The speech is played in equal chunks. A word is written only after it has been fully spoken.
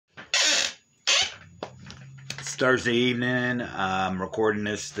It's Thursday evening. I'm recording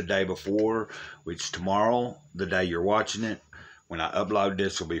this the day before, which tomorrow, the day you're watching it, when I upload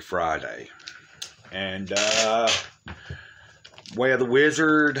this, will be Friday. And Way of the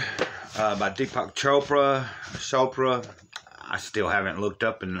Wizard by Deepak Chopra. I still haven't looked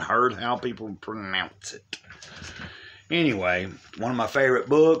up and heard how people pronounce it. Anyway, one of my favorite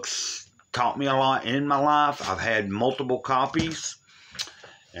books. Taught me a lot in my life. I've had multiple copies.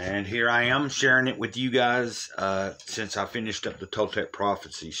 And here I am sharing it with you guys since I finished up the Toltec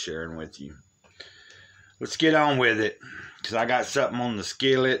Prophecy, sharing with you. Let's get on with it, because I got something on the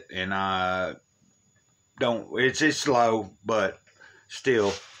skillet, and I don't, it's slow, but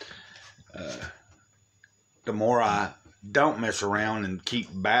still, the more I don't mess around and keep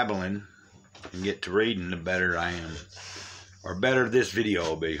babbling and get to reading, the better I am. Or better this video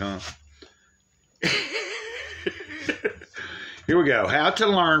will be, huh? Here we go. How to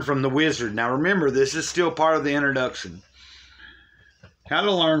learn from the wizard. Now remember, this is still part of the introduction. How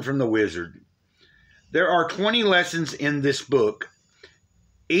to learn from the wizard. There are 20 lessons in this book,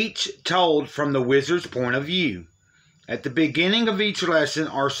 each told from the wizard's point of view. At the beginning of each lesson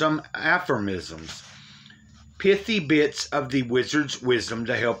are some aphorisms, pithy bits of the wizard's wisdom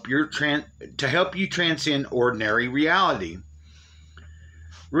to help you transcend ordinary reality.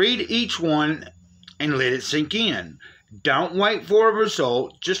 Read each one and let it sink in. Don't wait for a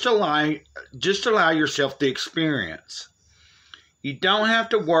result. Just allow yourself the experience. You don't have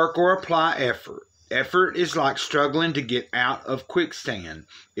to work or apply effort. Effort is like struggling to get out of quicksand.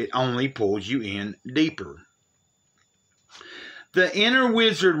 It only pulls you in deeper. The inner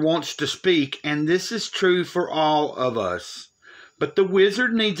wizard wants to speak, and this is true for all of us. But the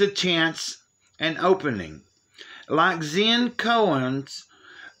wizard needs a chance and opening. Like Zen koans,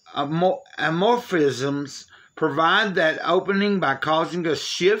 amorphisms provide that opening by causing a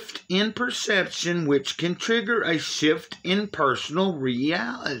shift in perception, which can trigger a shift in personal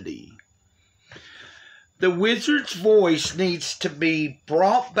reality. The wizard's voice needs to be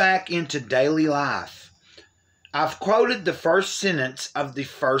brought back into daily life. I've quoted the first sentence of the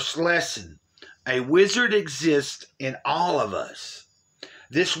first lesson. A wizard exists in all of us.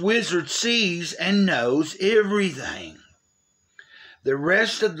 This wizard sees and knows everything. The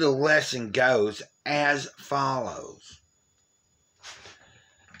rest of the lesson goes as follows.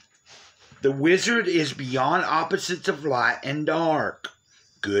 The wizard is beyond opposites of light and dark,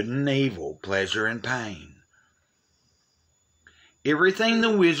 good and evil, pleasure and pain. Everything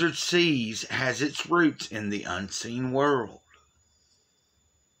the wizard sees has its roots in the unseen world.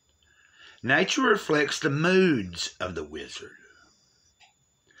 Nature reflects the moods of the wizard.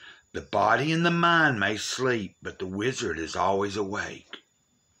 The body and the mind may sleep, but the wizard is always awake.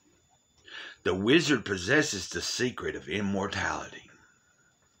 The wizard possesses the secret of immortality.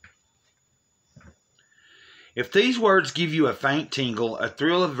 If these words give you a faint tingle, a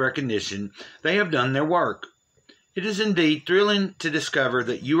thrill of recognition, they have done their work. It is indeed thrilling to discover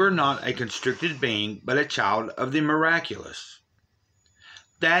that you are not a constricted being, but a child of the miraculous.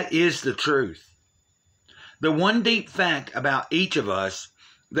 That is the truth. The one deep fact about each of us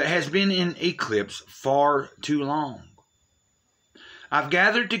that has been in eclipse far too long. I've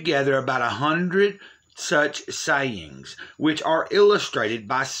gathered together about 100 such sayings, which are illustrated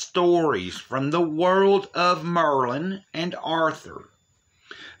by stories from the world of Merlin and Arthur.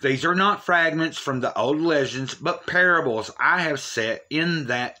 These are not fragments from the old legends, but parables I have set in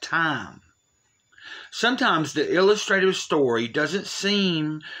that time. Sometimes the illustrative story doesn't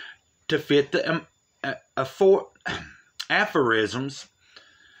seem to fit the aphorisms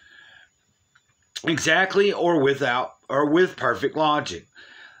exactly or with perfect logic.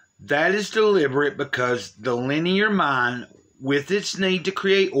 That is deliberate because the linear mind, with its need to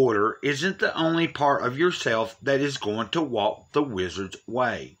create order, isn't the only part of yourself that is going to walk the wizard's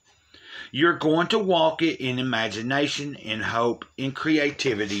way. You're going to walk it in imagination, in hope, in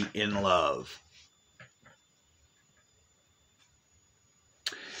creativity, in love.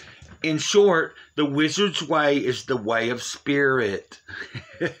 In short, the wizard's way is the way of spirit.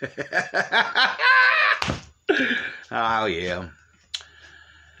 Oh, yeah.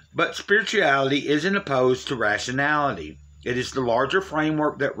 But spirituality isn't opposed to rationality. It is the larger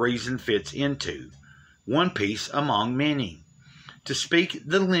framework that reason fits into, one piece among many. To speak to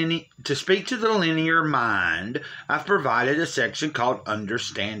the linear mind, I've provided a section called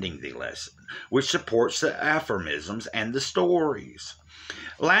Understanding the Lesson, which supports the aphorisms and the stories.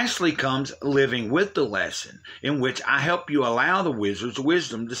 Lastly comes Living with the Lesson, in which I help you allow the wizard's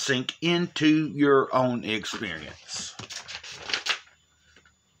wisdom to sink into your own experience.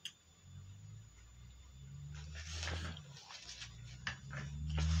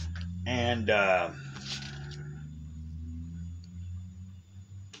 And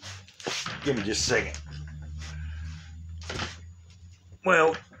Give me just a second.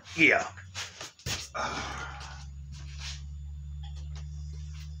 Well, yeah.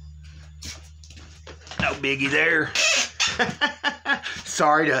 No biggie there.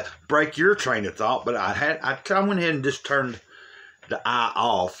 Sorry to break your train of thought, but I went ahead and just turned the eye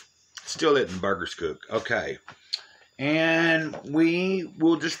off. Still letting the burgers cook. Okay. And we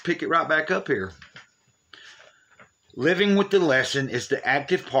will just pick it right back up here. Living with the lesson is the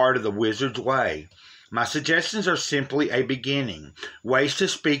active part of the wizard's way. My suggestions are simply a beginning. Ways to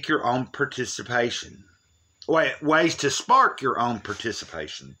speak your own participation. Ways to spark your own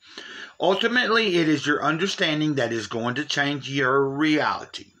participation. Ultimately, it is your understanding that is going to change your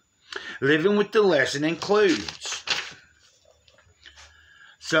reality. Living with the lesson includes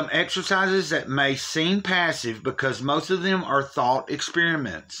some exercises that may seem passive because most of them are thought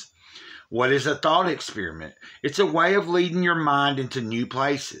experiments. What is a thought experiment? It's a way of leading your mind into new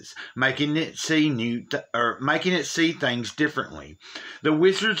places, making it see things differently. The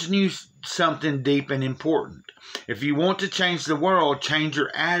wizards knew something deep and important. If you want to change the world, change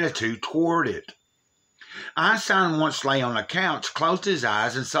your attitude toward it. Einstein once lay on a couch, closed his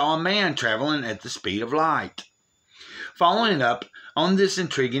eyes, and saw a man traveling at the speed of light. Following up on this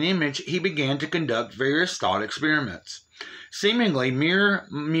intriguing image, he began to conduct various thought experiments, seemingly mere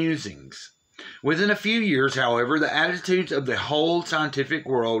musings. Within a few years, however, the attitudes of the whole scientific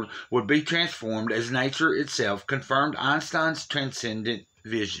world would be transformed as nature itself confirmed Einstein's transcendent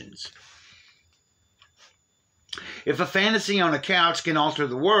visions. If a fantasy on a couch can alter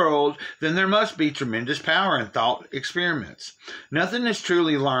the world, then there must be tremendous power in thought experiments. Nothing is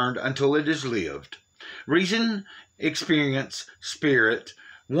truly learned until it is lived. Reason, experience, spirit,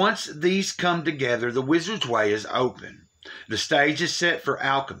 once these come together, the wizard's way is open. The stage is set for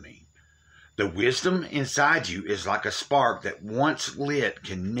alchemy. The wisdom inside you is like a spark that once lit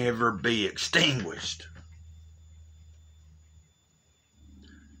can never be extinguished.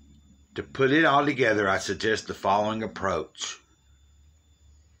 To put it all together, I suggest the following approach.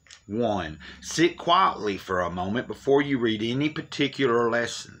 1. Sit quietly for a moment before you read any particular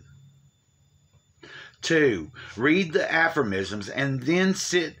lesson. 2. Read the aphorisms and then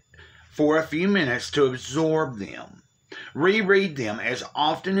sit for a few minutes to absorb them. Reread them as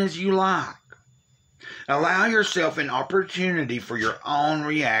often as you like. Allow yourself an opportunity for your own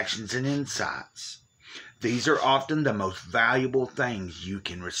reactions and insights. These are often the most valuable things you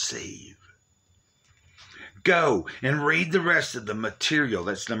can receive. Go and read the rest of the material.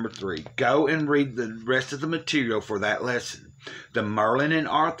 That's number 3. Go and read the rest of the material for that lesson. The Merlin and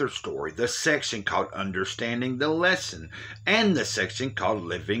Arthur story, the section called Understanding the Lesson, and the section called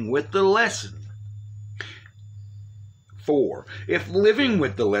Living with the Lesson. 4. If living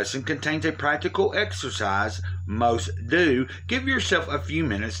with the lesson contains a practical exercise, most do, give yourself a few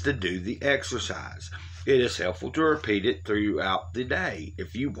minutes to do the exercise. It is helpful to repeat it throughout the day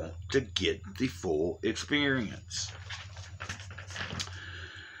if you want to get the full experience.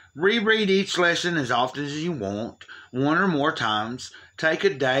 Reread each lesson as often as you want, one or more times. Take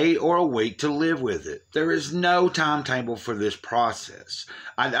a day or a week to live with it. There is no timetable for this process.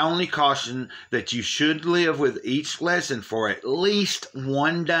 I'd only caution that you should live with each lesson for at least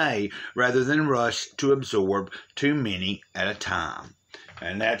one day rather than rush to absorb too many at a time.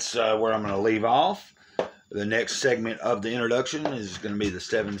 And that's where I'm going to leave off. The next segment of the introduction is going to be the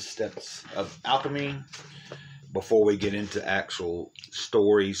 7 steps of alchemy before we get into actual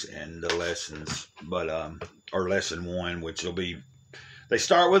stories and the lessons. Or lesson 1, which will be, they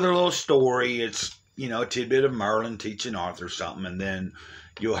start with a little story. It's, a tidbit of Merlin teaching Arthur something, and then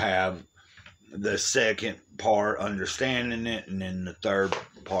you'll have the second part, understanding it, and then the third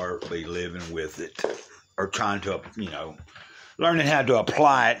part be living with it, or trying to, learning how to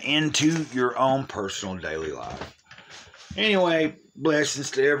apply it into your own personal daily life. Anyway,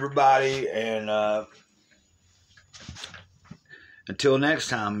 blessings to everybody, and until next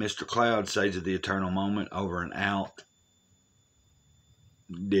time, Mr. Cloud, Sage of the Eternal Moment, over and out.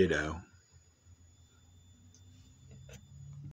 Ditto.